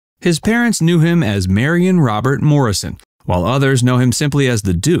His parents knew him as Marion Robert Morrison, while others know him simply as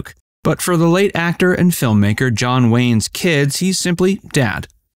the Duke. But for the late actor and filmmaker John Wayne's kids, he's simply Dad.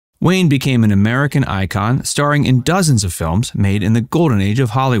 Wayne became an American icon, starring in dozens of films made in the golden age of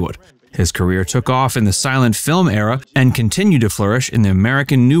Hollywood. His career took off in the silent film era and continued to flourish in the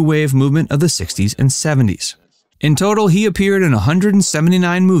American New Wave movement of the 60s and 70s. In total, he appeared in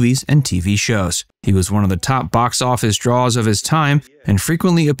 179 movies and TV shows. He was one of the top box office draws of his time and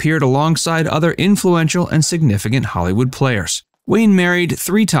frequently appeared alongside other influential and significant Hollywood players. Wayne married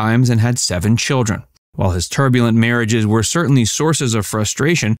 3 times and had 7 children. While his turbulent marriages were certainly sources of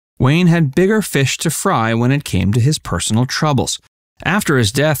frustration, Wayne had bigger fish to fry when it came to his personal troubles. After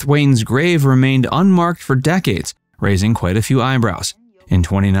his death, Wayne's grave remained unmarked for decades, raising quite a few eyebrows. In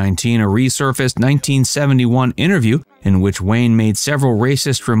 2019, a resurfaced 1971 interview in which Wayne made several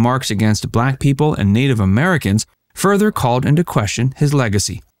racist remarks against Black people and Native Americans further called into question his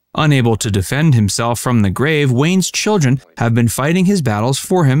legacy. Unable to defend himself from the grave, Wayne's children have been fighting his battles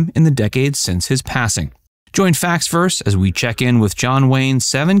for him in the decades since his passing. Join Facts Verse as we check in with John Wayne's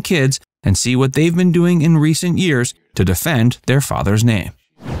 7 kids and see what they've been doing in recent years to defend their father's name.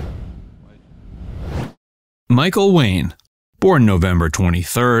 Michael Wayne. Born November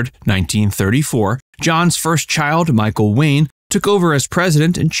 23, 1934, John's first child, Michael Wayne, took over as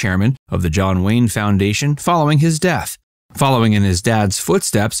president and chairman of the John Wayne Foundation following his death. Following in his dad's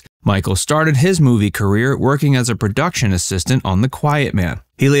footsteps, Michael started his movie career working as a production assistant on The Quiet Man.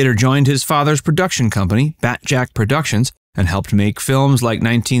 He later joined his father's production company, Batjack Productions, and helped make films like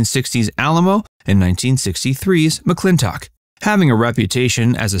 1960's Alamo and 1963's McClintock. Having a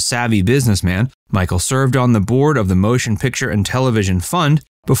reputation as a savvy businessman, Michael served on the board of the Motion Picture and Television Fund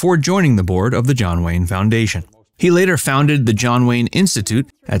before joining the board of the John Wayne Foundation. He later founded the John Wayne Institute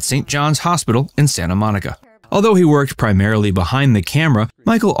at St. John's Hospital in Santa Monica. Although he worked primarily behind the camera,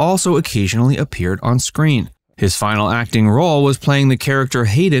 Michael also occasionally appeared on screen. His final acting role was playing the character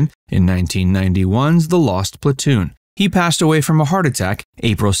Hayden in 1991's The Lost Platoon. He passed away from a heart attack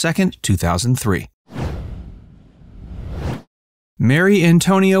April 2, 2003. Mary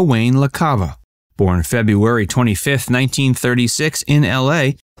Atonia Wayne LaCava. Born February 25, 1936 in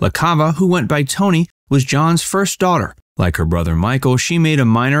LA, LaCava, who went by Tony, was John's first daughter. Like her brother Michael, she made a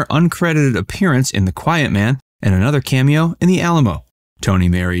minor uncredited appearance in The Quiet Man and another cameo in The Alamo. Tony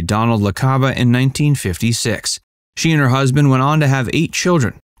married Donald LaCava in 1956. She and her husband went on to have 8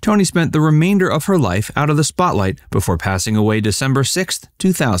 children. Tony spent the remainder of her life out of the spotlight before passing away December 6,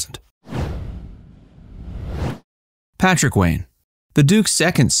 2000. Patrick Wayne. The Duke's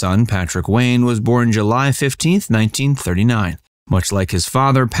second son, Patrick Wayne, was born July 15, 1939. Much like his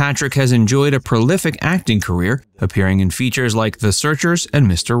father, Patrick has enjoyed a prolific acting career, appearing in features like The Searchers and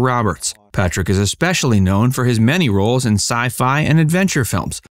Mr. Roberts. Patrick is especially known for his many roles in sci-fi and adventure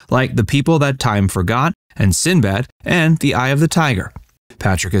films, like The People That Time Forgot and Sinbad and The Eye of the Tiger.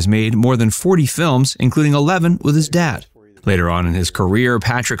 Patrick has made more than 40 films, including 11 with his dad. Later on in his career,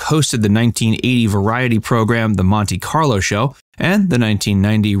 Patrick hosted the 1980 variety program The Monte Carlo Show and the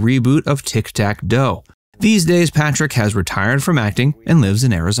 1990 reboot of Tic Tac Doe. These days, Patrick has retired from acting and lives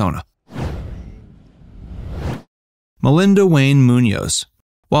in Arizona. Melinda Wayne Munoz.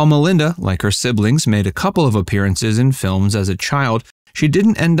 While Melinda, like her siblings, made a couple of appearances in films as a child, she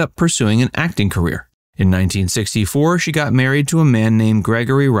didn't end up pursuing an acting career. In 1964, she got married to a man named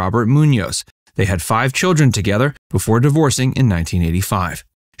Gregory Robert Munoz. They had 5 children together before divorcing in 1985.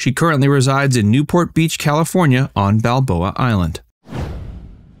 She currently resides in Newport Beach, California on Balboa Island.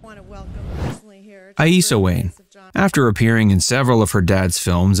 Aissa Wayne. After appearing in several of her dad's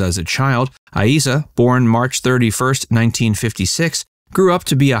films as a child, Aissa, born March 31, 1956, grew up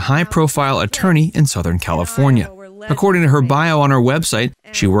to be a high-profile attorney in Southern California. According to her bio on her website,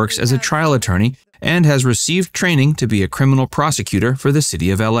 she works as a trial attorney and has received training to be a criminal prosecutor for the city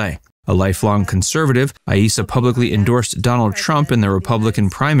of LA. A lifelong conservative, Aissa publicly endorsed Donald Trump in the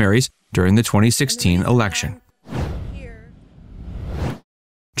Republican primaries during the 2016 election.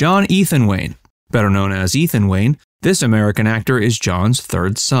 John Ethan Wayne. Better known as Ethan Wayne, this American actor is John's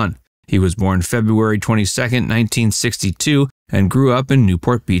 3rd son. He was born February 22, 1962, and grew up in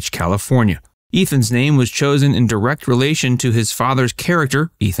Newport Beach, California. Ethan's name was chosen in direct relation to his father's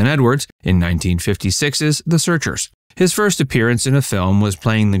character, Ethan Edwards, in 1956's The Searchers. His first appearance in a film was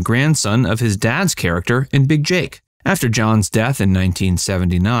playing the grandson of his dad's character in Big Jake. After John's death in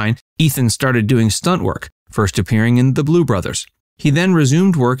 1979, Ethan started doing stunt work, first appearing in The Blue Brothers. He then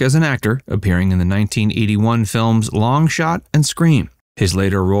resumed work as an actor, appearing in the 1981 films Long Shot and Scream. His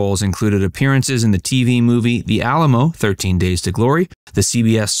later roles included appearances in the TV movie The Alamo, 13 Days to Glory, the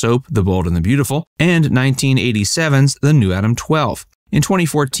CBS soap The Bold and the Beautiful, and 1987's The New Adam 12. In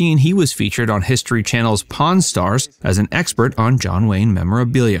 2014, he was featured on History Channel's Pawn Stars as an expert on John Wayne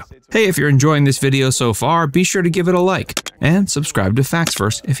memorabilia. Hey, if you're enjoying this video so far, be sure to give it a like and subscribe to Facts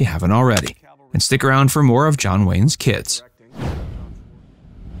First if you haven't already. And stick around for more of John Wayne's kids.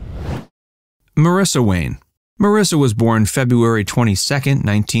 Marissa Wayne. Marissa was born February 22,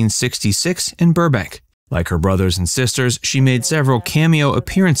 1966 in Burbank. Like her brothers and sisters, she made several cameo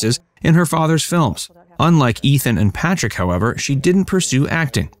appearances in her father's films. Unlike Ethan and Patrick, however, she didn't pursue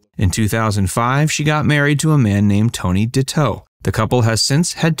acting. In 2005, she got married to a man named Tony Ditto. The couple has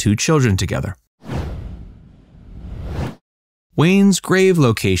since had 2 children together. Wayne's grave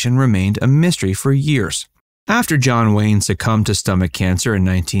location remained a mystery for years. After John Wayne succumbed to stomach cancer in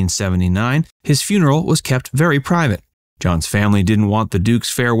 1979, his funeral was kept very private. John's family didn't want the Duke's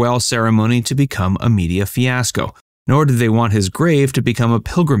farewell ceremony to become a media fiasco, nor did they want his grave to become a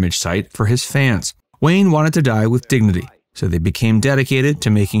pilgrimage site for his fans. Wayne wanted to die with dignity, so they became dedicated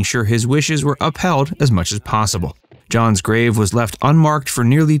to making sure his wishes were upheld as much as possible. John's grave was left unmarked for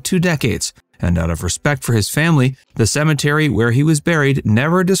nearly 2 decades, and out of respect for his family, the cemetery where he was buried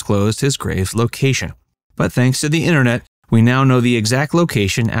never disclosed his grave's location. But thanks to the internet, we now know the exact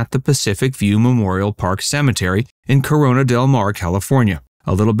location at the Pacific View Memorial Park Cemetery in Corona del Mar, California.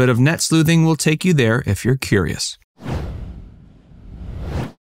 A little bit of net sleuthing will take you there if you're curious.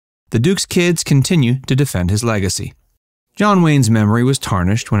 The Duke's kids continue to defend his legacy. John Wayne's memory was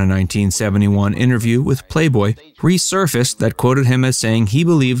tarnished when a 1971 interview with Playboy resurfaced that quoted him as saying he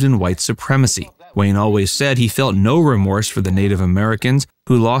believed in white supremacy. Wayne always said he felt no remorse for the Native Americans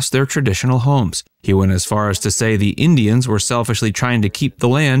who lost their traditional homes. He went as far as to say the Indians were selfishly trying to keep the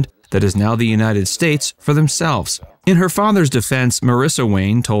land that is now the United States for themselves. In her father's defense, Marissa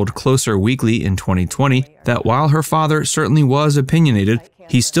Wayne told Closer Weekly in 2020 that while her father certainly was opinionated,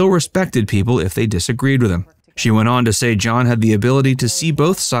 he still respected people if they disagreed with him. She went on to say John had the ability to see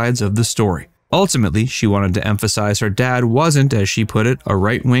both sides of the story. Ultimately, she wanted to emphasize her dad wasn't, as she put it, a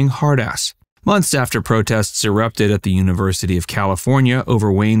right-wing hardass. Months after protests erupted at the University of California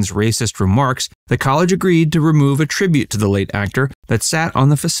over Wayne's racist remarks, the college agreed to remove a tribute to the late actor that sat on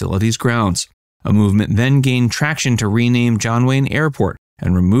the facility's grounds. A movement then gained traction to rename John Wayne Airport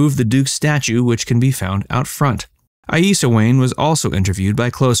and remove the Duke's statue, which can be found out front. Aissa Wayne was also interviewed by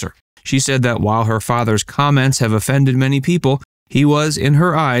Closer. She said that while her father's comments have offended many people, he was, in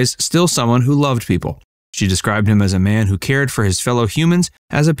her eyes, still someone who loved people. She described him as a man who cared for his fellow humans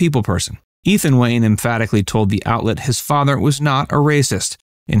as a people person. Ethan Wayne emphatically told the outlet his father was not a racist.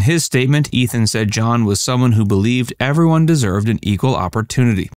 In his statement, Ethan said John was someone who believed everyone deserved an equal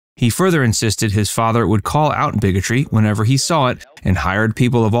opportunity. He further insisted his father would call out bigotry whenever he saw it and hired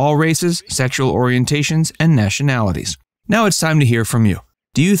people of all races, sexual orientations, and nationalities. Now it's time to hear from you.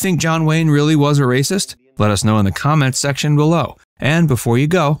 Do you think John Wayne really was a racist? Let us know in the comments section below. And before you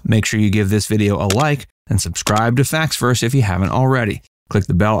go, make sure you give this video a like and subscribe to Facts First if you haven't already. Click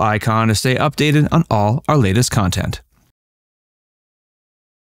the bell icon to stay updated on all our latest content.